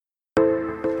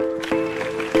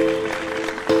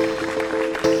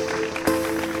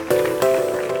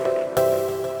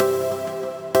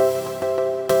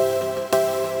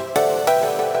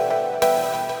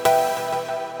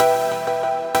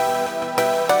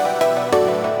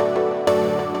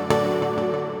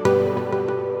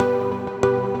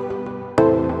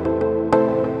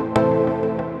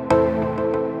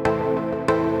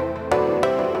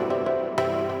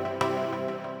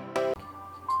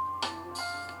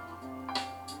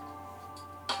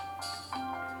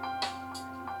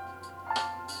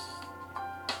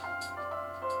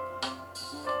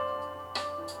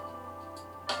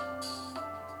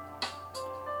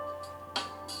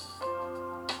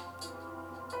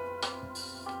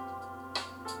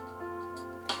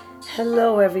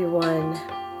Hello everyone,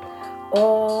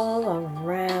 all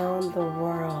around the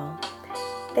world.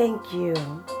 Thank you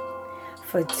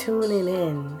for tuning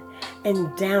in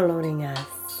and downloading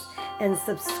us and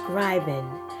subscribing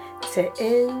to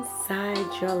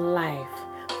Inside Your Life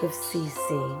with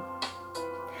CeCe.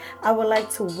 I would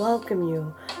like to welcome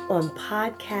you on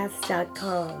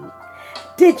podcast.com,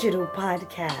 digital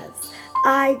podcasts,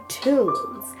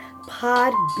 iTunes,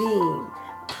 Podbean,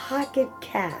 Pocket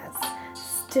Cast,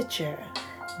 Stitcher,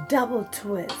 Double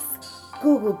Twist,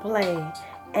 Google Play,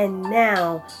 and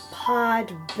now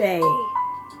Podbay.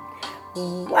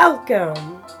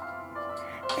 Welcome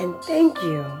and thank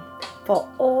you for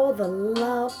all the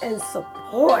love and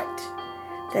support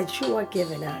that you are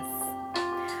giving us.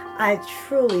 I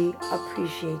truly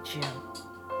appreciate you.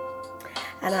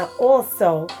 And I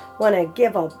also want to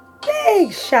give a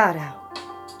big shout out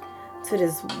to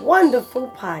this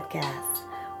wonderful podcast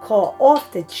called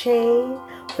Off the Chain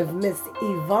with Miss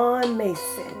Yvonne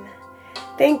Mason.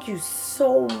 Thank you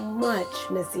so much,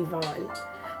 Miss Yvonne,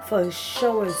 for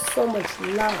showing so much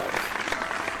love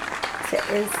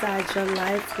to Inside Your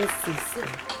Life with CeCe.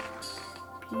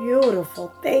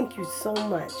 Beautiful. Thank you so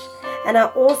much. And I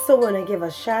also want to give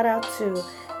a shout out to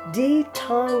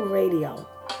D-Tong Radio.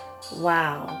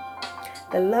 Wow.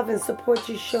 The love and support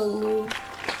you showed me,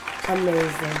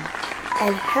 amazing.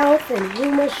 And Health and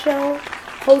Humor Show,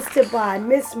 hosted by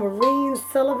Miss Maureen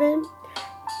Sullivan.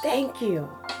 Thank you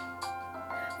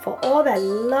for all that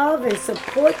love and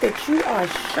support that you are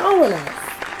showing us.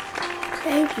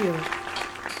 Thank you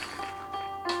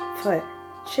for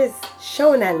just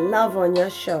showing that love on your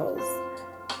shows.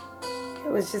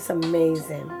 It was just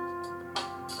amazing.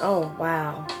 Oh,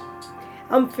 wow.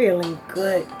 I'm feeling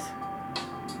good.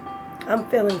 I'm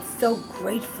feeling so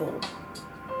grateful.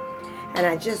 And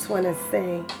I just want to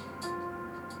say,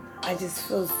 I just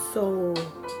feel so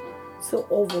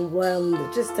overwhelmed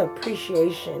with just the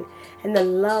appreciation and the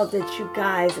love that you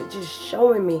guys are just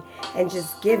showing me and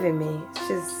just giving me. It's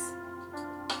just,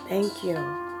 thank you.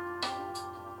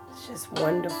 It's just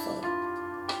wonderful.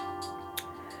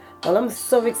 Well, I'm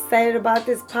so excited about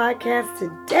this podcast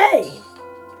today.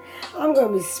 I'm going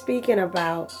to be speaking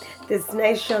about this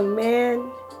nice young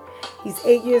man. He's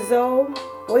 8 years old.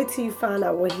 Wait till you find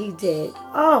out what he did.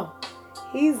 Oh,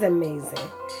 he's amazing.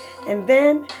 And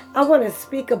then I want to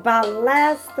speak about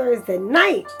last Thursday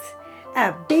night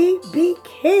at BB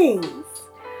King's.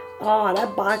 Oh,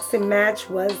 that boxing match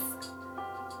was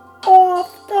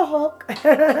off the hook.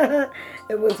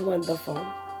 It was wonderful.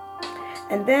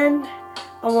 And then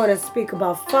I want to speak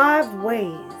about 5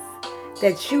 ways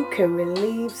that you can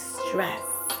relieve stress.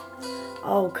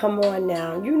 Oh, come on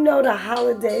now. You know the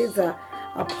holidays are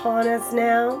upon us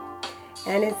now.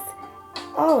 And it's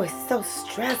so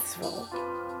stressful.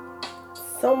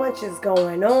 So much is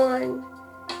going on.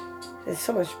 There's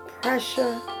so much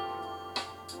pressure.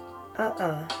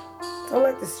 Don't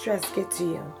let the stress get to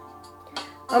you.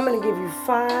 I'm going to give you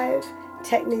 5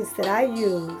 techniques that I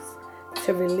use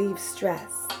to relieve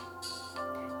stress.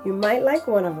 You might like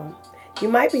one of them. You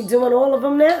might be doing all of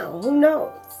them now. Who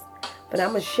knows? But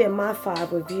I'm going to share my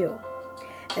 5 with you.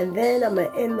 And then I'm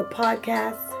going to end the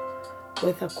podcast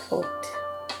with a quote.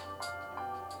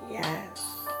 Yes.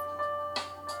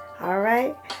 All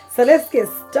right. So let's get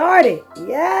started.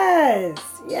 Yes.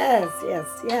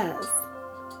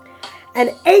 An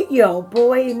 8-year-old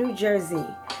boy in New Jersey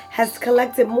has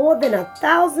collected more than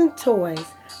 1,000 toys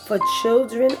for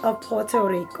children of Puerto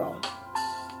Rico.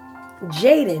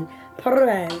 Jaden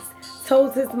Perez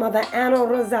told his mother, Ana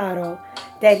Rosado,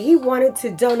 that he wanted to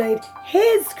donate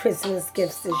his Christmas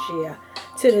gifts this year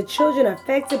to the children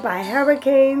affected by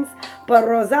hurricanes, but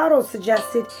Rosado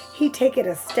suggested he take it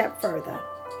a step further.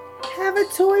 Have a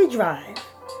toy drive.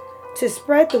 To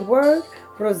spread the word,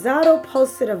 Rosado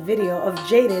posted a video of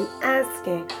Jaden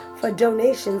asking for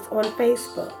donations on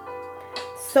Facebook.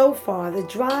 So far, the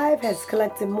drive has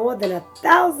collected more than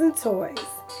 1,000 toys,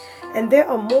 and there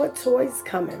are more toys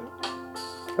coming.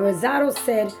 Rosado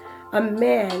said a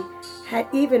man had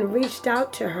even reached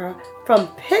out to her from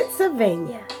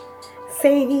Pennsylvania,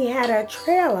 saying he had a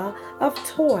trailer of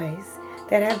toys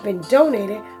that have been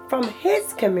donated from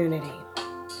his community.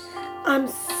 I'm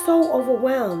so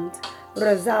overwhelmed,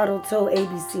 Rosado told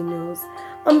ABC News.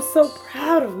 I'm so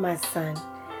proud of my son.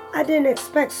 I didn't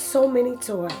expect so many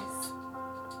toys.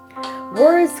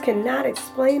 Words cannot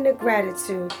explain the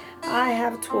gratitude I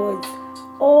have towards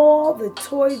all the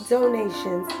toy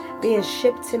donations being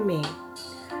shipped to me.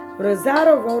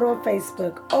 Rosado wrote on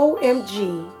Facebook,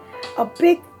 OMG, a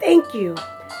big thank you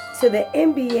to the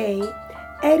NBA,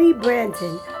 Eddie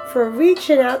Brandon, for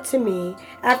reaching out to me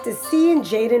after seeing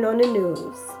Jaden on the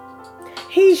news.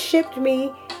 He shipped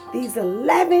me these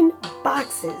 11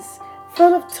 boxes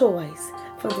full of toys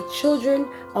for the children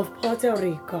of Puerto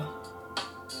Rico.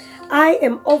 I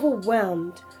am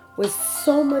overwhelmed with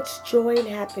so much joy and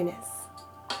happiness.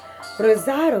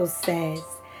 Rosario says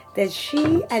that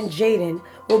she and Jaden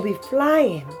will be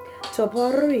flying to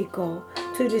Puerto Rico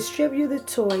to distribute the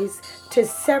toys to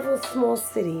several small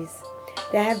cities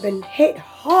that have been hit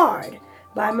hard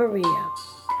by Maria.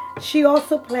 She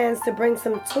also plans to bring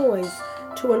some toys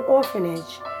to an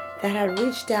orphanage that had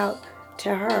reached out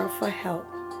to her for help.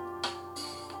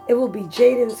 It will be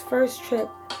Jaden's first trip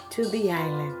to the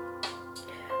island.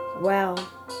 Well,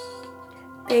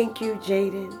 thank you,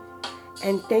 Jaden.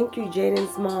 And thank you,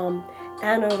 Jaden's mom,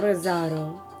 Ana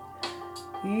Rosario.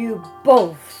 You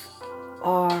both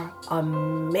are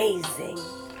amazing.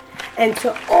 And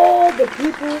to all the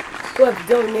people who have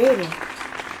donated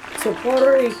to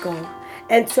Puerto Rico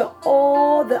and to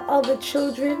all the other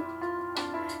children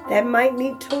that might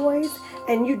need toys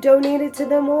and you donated to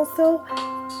them also,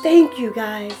 thank you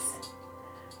guys.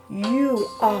 You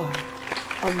are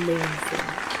amazing.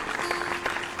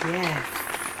 Yes.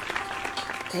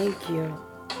 Thank you.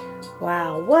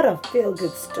 Wow, what a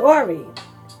feel-good story.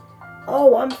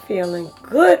 Oh, I'm feeling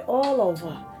good all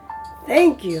over.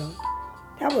 Thank you.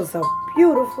 That was a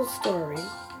beautiful story.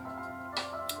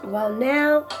 Well,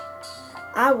 now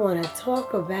I want to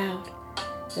talk about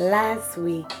last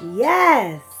week.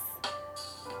 Yes.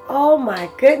 Oh my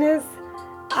goodness.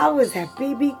 I was at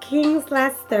BB King's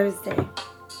last Thursday.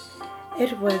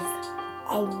 It was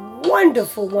a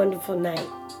wonderful, wonderful night.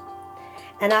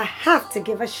 And I have to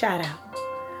give a shout out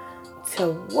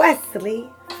to Wesley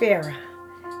Farah.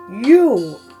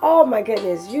 You, oh my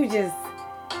goodness, you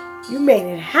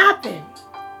made it happen.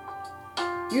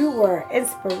 You were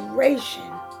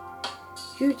inspiration.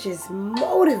 You just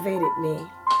motivated me.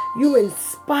 You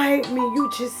inspired me.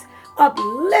 You just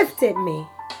uplifted me.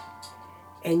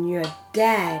 And your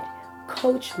dad,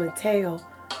 Coach Mateo,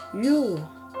 you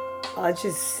are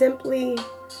just simply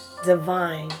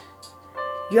divine.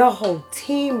 Your whole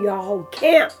team, your whole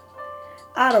camp,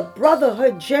 out of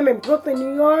Brotherhood Gym in Brooklyn,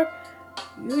 New York,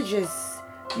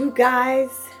 you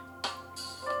guys,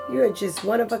 you're just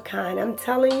one of a kind. I'm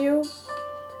telling you,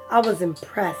 I was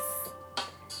impressed.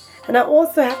 And I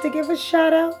also have to give a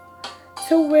shout out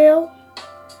to Will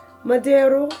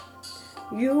Madero.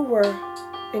 You were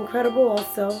incredible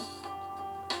also.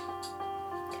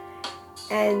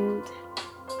 And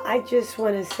I just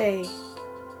want to say,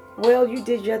 Will, you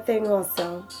did your thing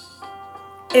also.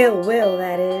 Ill Will,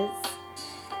 that is.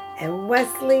 And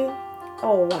Wesley,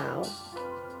 oh wow.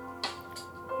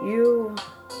 You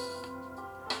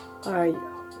are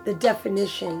the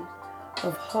definition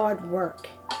of hard work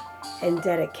and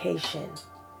dedication.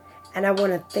 And I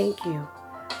want to thank you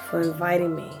for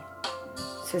inviting me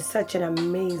to such an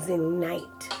amazing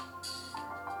night.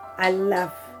 I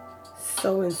left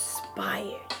so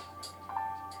inspired.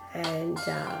 And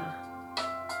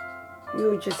you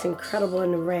were just incredible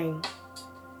in the ring.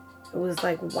 It was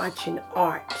like watching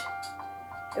art.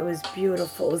 It was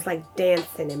beautiful. It was like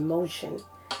dancing in motion.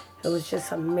 It was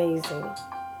just amazing.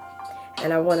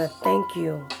 And I want to thank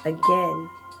you again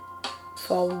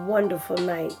for a wonderful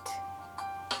night.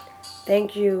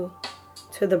 Thank you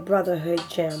to the Brotherhood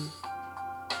Gym.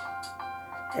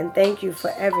 And thank you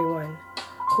for everyone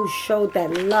who showed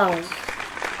that love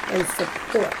and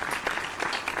support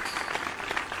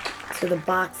to the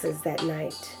boxes that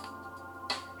night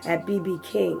at BB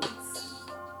King's.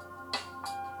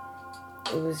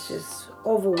 It was just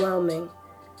overwhelming.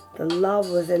 The love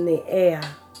was in the air.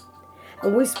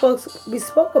 And we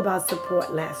spoke about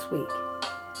support last week.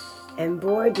 And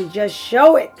boy, to just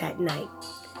show it that night.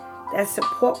 That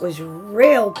support was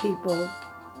real, people.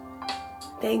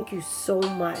 Thank you so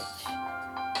much.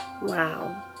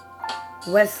 Wow.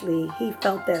 Wesley, he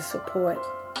felt that support.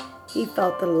 He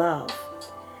felt the love.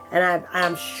 And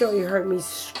I'm sure you heard me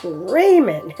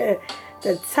screaming.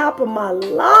 The top of my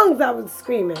lungs, I was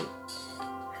screaming.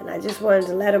 And I just wanted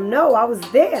to let him know I was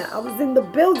there. I was in the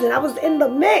building. I was in the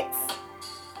mix.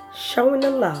 Showing the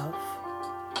love.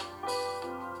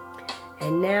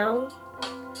 And now,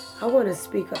 I want to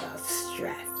speak about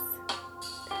stress.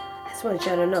 I just want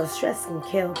y'all to know stress can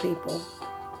kill people.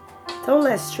 Don't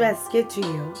let stress get to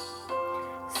you.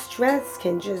 Stress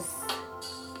can just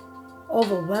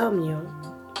overwhelm you.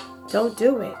 Don't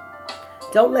do it.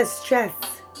 Don't let stress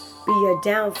be your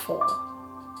downfall.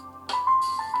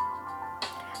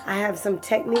 I have some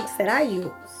techniques that I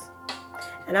use,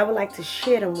 and I would like to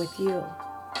share them with you.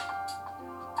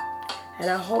 And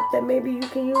I hope that maybe you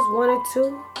can use one or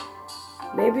two.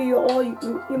 Maybe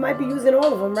you might be using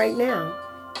all of them right now.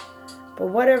 But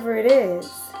whatever it is,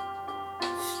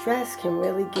 stress can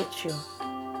really get you.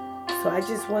 So I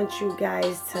just want you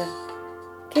guys to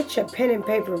get your pen and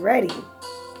paper ready.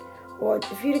 Or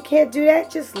if you can't do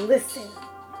that, just listen.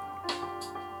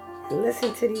 And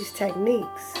listen to these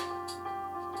techniques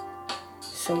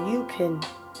so you can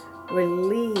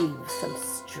relieve some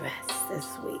stress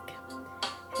this week.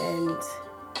 And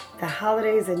the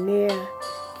holidays are near.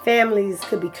 Families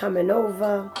could be coming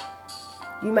over.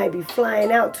 You might be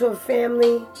flying out to a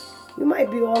family. You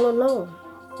might be all alone.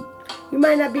 You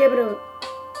might not be able to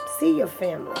see your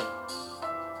family.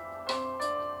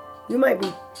 You might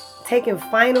be taking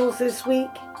finals this week.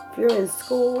 If you're in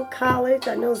school, college,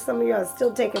 I know some of you are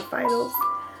still taking finals.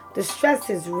 The stress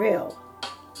is real.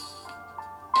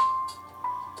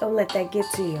 Don't let that get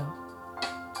to you.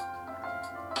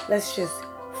 Let's just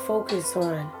focus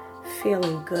on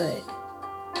feeling good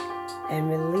and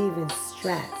relieving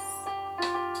stress.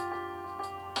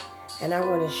 And I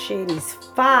want to share these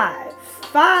five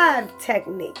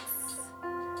techniques.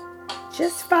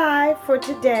 Just 5 for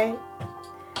today.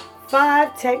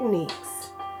 5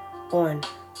 techniques on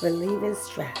relieving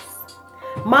stress.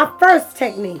 My first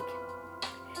technique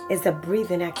is a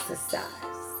breathing exercise.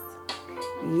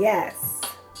 Yes,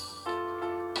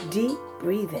 deep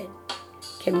breathing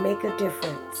can make a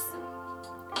difference.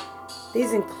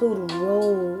 These include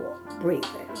roll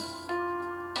breathing.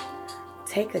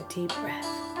 Take a deep breath.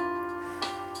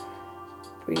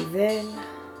 Breathe in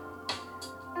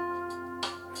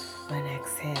and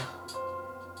exhale.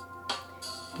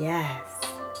 Yes.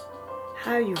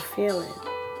 How are you feeling?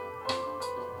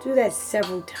 Do that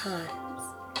several times.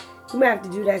 You might have to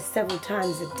do that several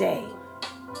times a day.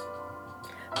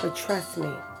 But trust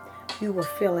me, you will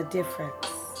feel a difference.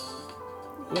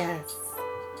 Yes.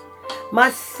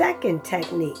 My second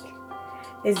technique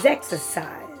is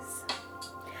exercise.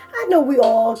 I know we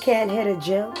all can't hit a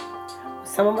gym.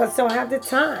 Some of us don't have the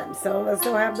time. Some of us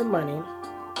don't have the money.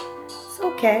 It's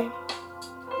okay.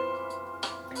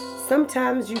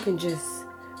 Sometimes you can just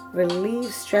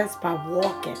relieve stress by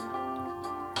walking.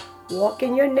 Walk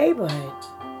in your neighborhood.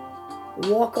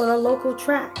 Walk on a local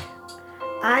track.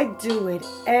 I do it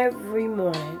every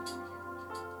morning.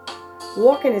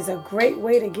 Walking is a great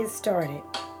way to get started.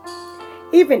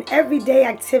 Even everyday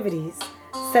activities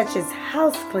such as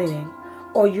house cleaning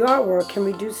or yard work can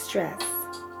reduce stress.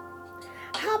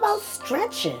 How about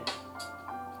stretching?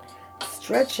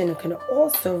 Stretching can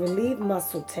also relieve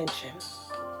muscle tension.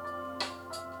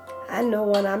 I know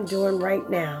what I'm doing right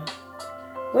now.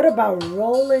 What about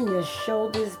rolling your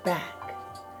shoulders back?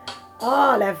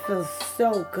 Oh, that feels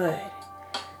so good.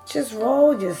 Just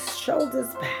roll your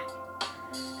shoulders back.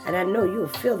 And I know you'll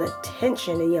feel the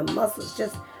tension in your muscles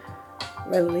just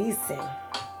releasing.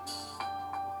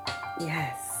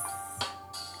 Yes.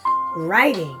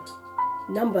 Writing.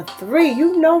 Number 3,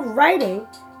 you know writing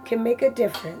can make a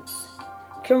difference.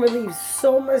 Can relieve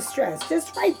so much stress.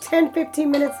 Just write 10-15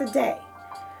 minutes a day.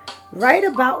 Write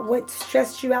about what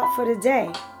stressed you out for the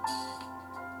day.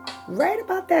 Write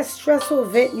about that stressful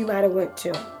event you might have went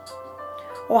to.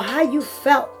 Or how you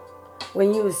felt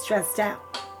when you were stressed out.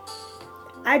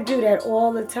 I do that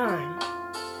all the time.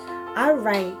 I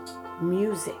write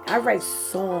music. I write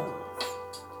songs.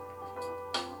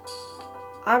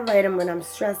 I write them when I'm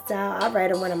stressed out. I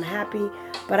write them when I'm happy.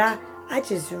 But I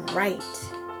just write.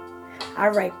 I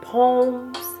write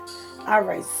poems. I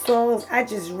write songs. I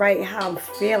just write how I'm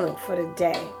feeling for the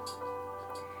day.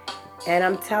 And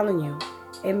I'm telling you,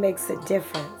 it makes a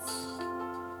difference.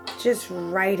 Just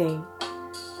writing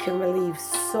can relieve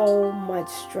so much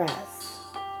stress.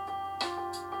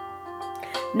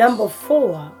 Number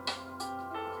 4,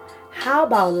 how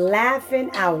about laughing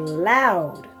out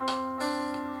loud?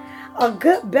 A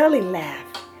good belly laugh,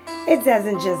 it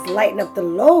doesn't just lighten up the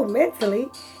load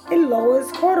mentally, it lowers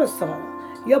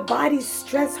cortisol, your body's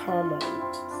stress hormones,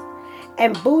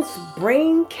 and boosts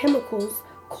brain chemicals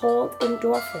called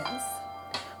endorphins,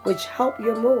 which help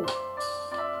your mood.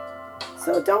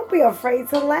 So don't be afraid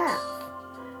to laugh.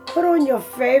 Put on your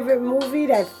favorite movie,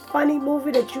 that funny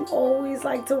movie that you always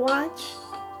like to watch.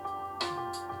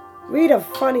 Read a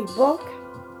funny book.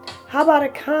 How about a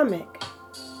comic?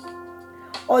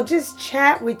 Or just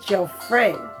chat with your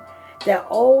friend that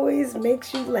always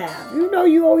makes you laugh. You know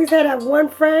you always had that one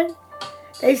friend.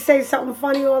 They say something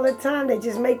funny all the time. They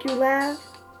just make you laugh.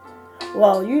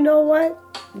 Well, you know what?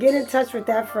 Get in touch with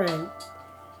that friend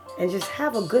and just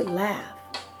have a good laugh.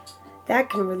 That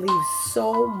can relieve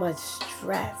so much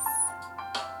stress.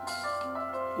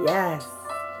 Yes.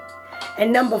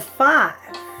 And number 5,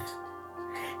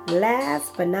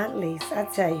 last but not least, I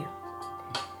tell you,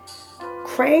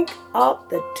 crank up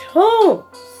the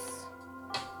tunes.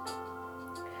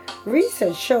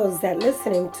 Research shows that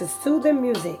listening to soothing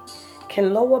music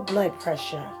can lower blood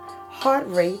pressure, heart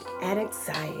rate, and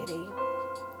anxiety.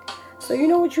 So you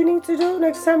know what you need to do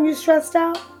next time you're stressed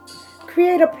out?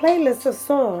 Create a playlist of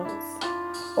songs,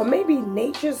 or maybe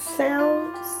nature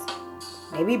sounds,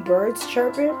 maybe birds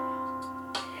chirping,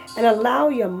 and allow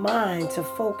your mind to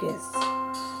focus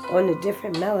on the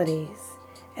different melodies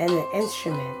and the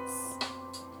instruments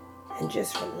and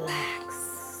just relax.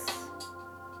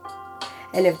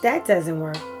 And if that doesn't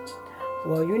work,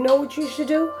 well, you know what you should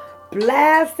do?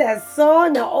 Blast that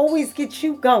song that always gets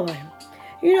you going.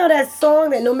 You know that song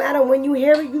that no matter when you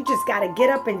hear it, you just got to get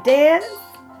up and dance?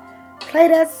 Play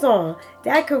that song.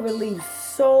 That could relieve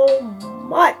so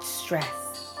much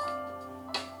stress.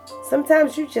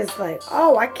 Sometimes you just like,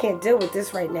 oh, I can't deal with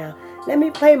this right now. Let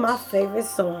me play my favorite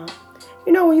song.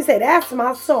 You know when you say, that's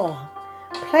my song.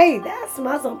 That's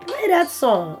my song. Play that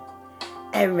song.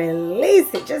 And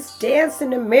release it. Just dance in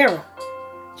the mirror.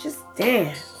 Just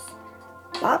dance.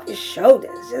 Bop your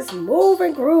shoulders. Just move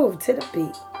and groove to the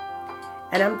beat.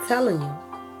 And I'm telling you,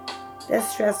 that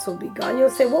stress will be gone. You'll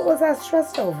say, what was I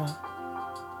stressed over?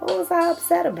 What was I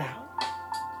upset about?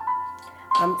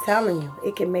 I'm telling you,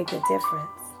 it can make a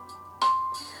difference.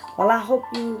 Well, I hope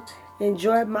you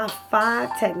enjoyed my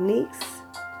 5 techniques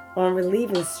on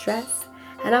relieving stress.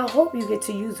 And I hope you get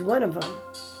to use one of them.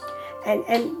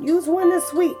 And use one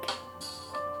this week.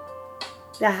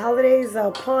 The holidays are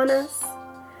upon us.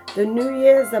 The New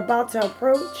Year is about to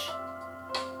approach.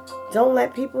 Don't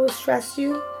let people stress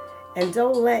you, and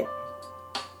don't let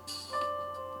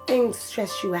things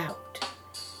stress you out.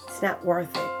 It's not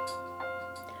worth it.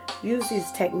 Use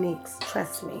these techniques,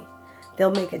 trust me.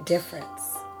 They'll make a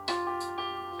difference.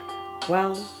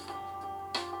 Well,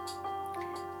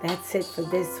 that's it for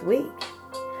this week.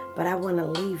 But I want to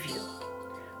leave you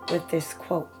with this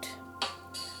quote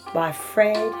by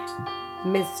Fred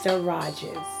Mr.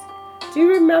 Rogers. Do you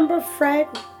remember Fred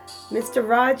Mr.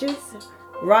 Rogers?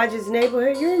 Rogers'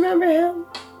 Neighborhood, you remember him?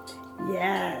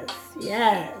 Yes.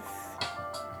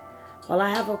 Well, I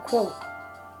have a quote.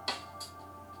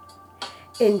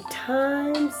 In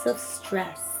times of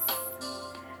stress,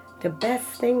 the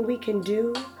best thing we can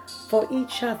do for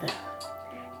each other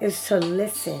is to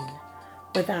listen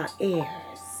with our ears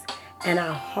and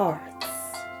our hearts,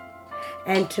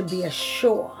 and to be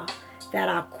assured that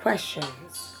our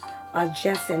questions are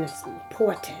just as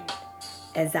important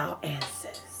as our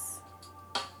answers.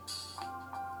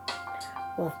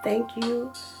 Well, thank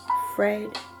you,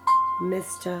 Fred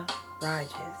Mr.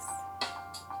 Rogers.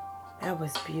 That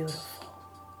was beautiful.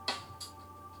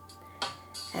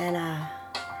 And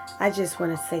I just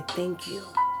want to say thank you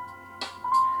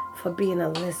for being a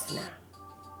listener.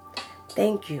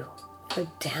 Thank you for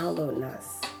downloading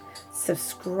us,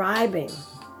 subscribing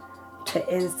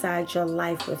to Inside Your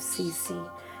Life with CeCe.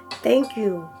 Thank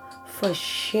you for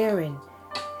sharing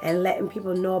and letting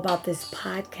people know about this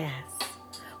podcast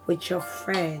with your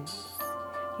friends,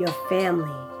 your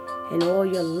family, and all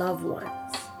your loved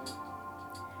ones.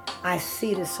 I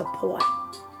see the support.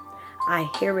 I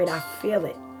hear it. I feel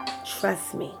it.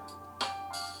 Trust me.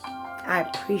 I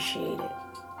appreciate it.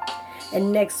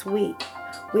 And next week,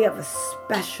 we have a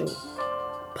special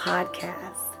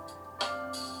podcast.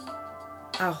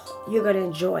 You're going to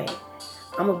enjoy it.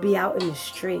 I'm going to be out in the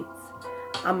streets.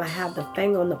 I'm going to have the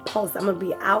finger on the pulse. I'm going to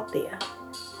be out there.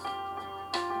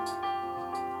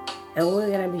 And we're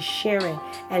going to be sharing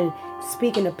and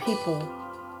speaking to people.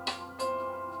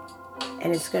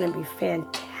 And it's going to be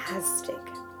fantastic.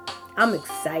 I'm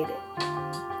excited.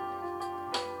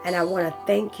 And I want to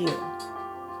thank you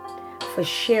for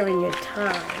sharing your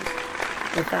time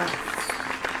with us.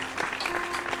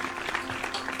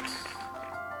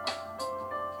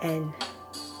 And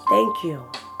thank you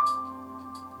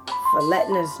for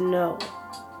letting us know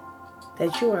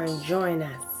that you are enjoying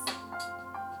us.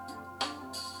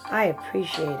 I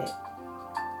appreciate it.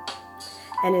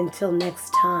 And until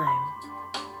next time,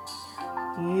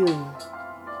 you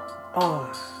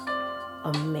are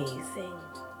amazing.